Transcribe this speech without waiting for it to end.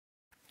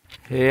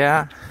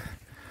Ya,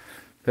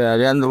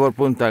 pedaleando por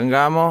Punta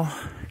Angamos,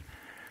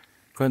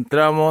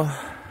 encontramos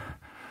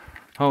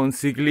a un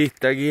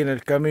ciclista aquí en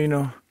el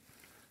camino.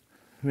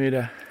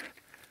 Mira,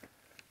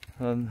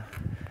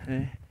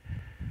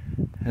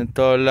 en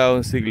todos lados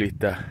un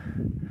ciclista,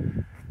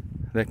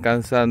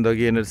 descansando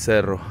aquí en el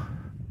cerro.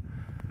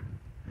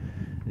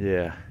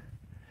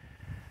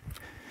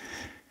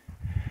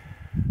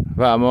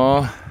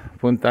 Vamos,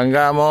 Punta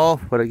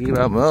Angamos, por aquí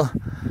vamos.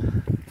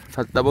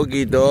 Falta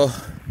poquito.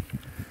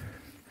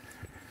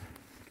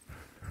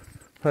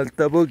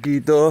 Falta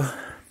poquito.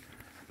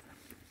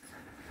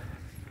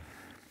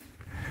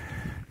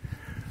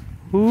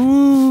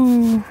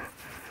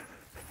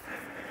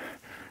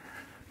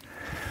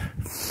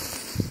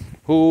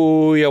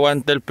 Uy,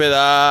 aguanta el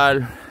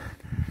pedal.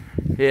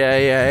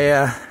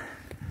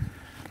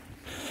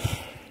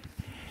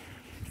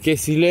 Qué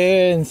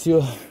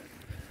silencio.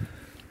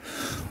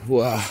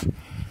 Wow.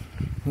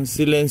 Un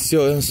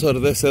silencio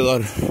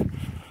ensordecedor.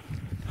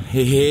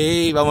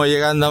 Vamos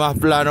llegando a más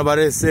plano,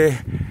 parece.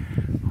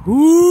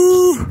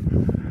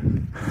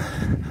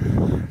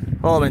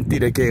 Oh,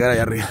 mentira, hay que llegar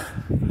allá arriba.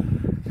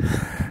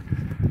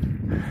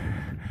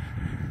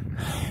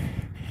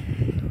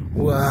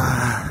 Wow.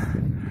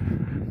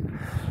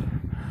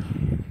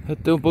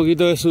 Este es un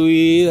poquito de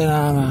subida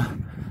nada más.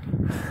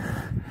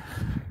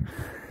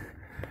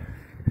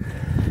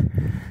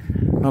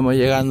 Vamos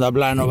llegando a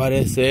plano,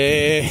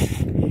 parece.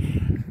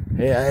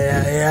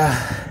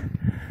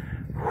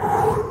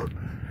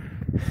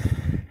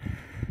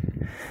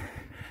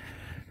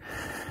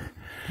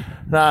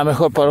 Nada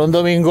mejor para un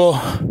domingo.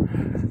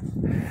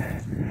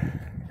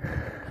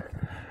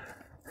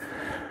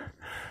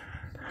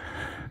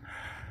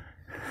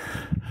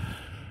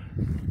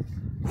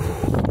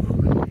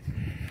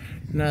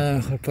 Nada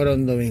mejor para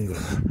un domingo.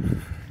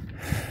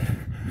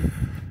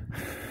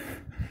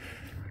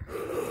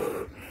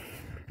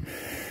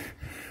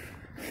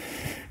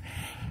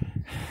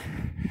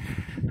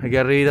 Aquí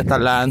arriba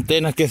están las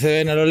antenas que se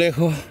ven a lo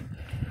lejos.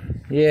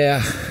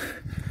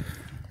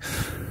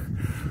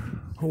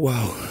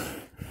 Wow.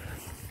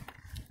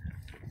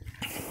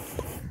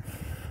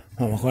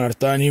 Vamos con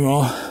harto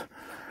ánimo.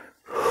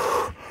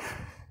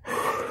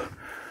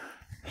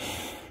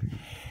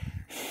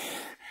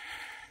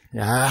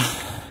 Ya.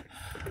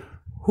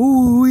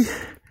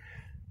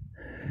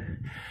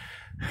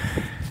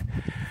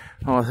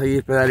 Vamos a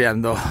seguir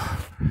pedaleando.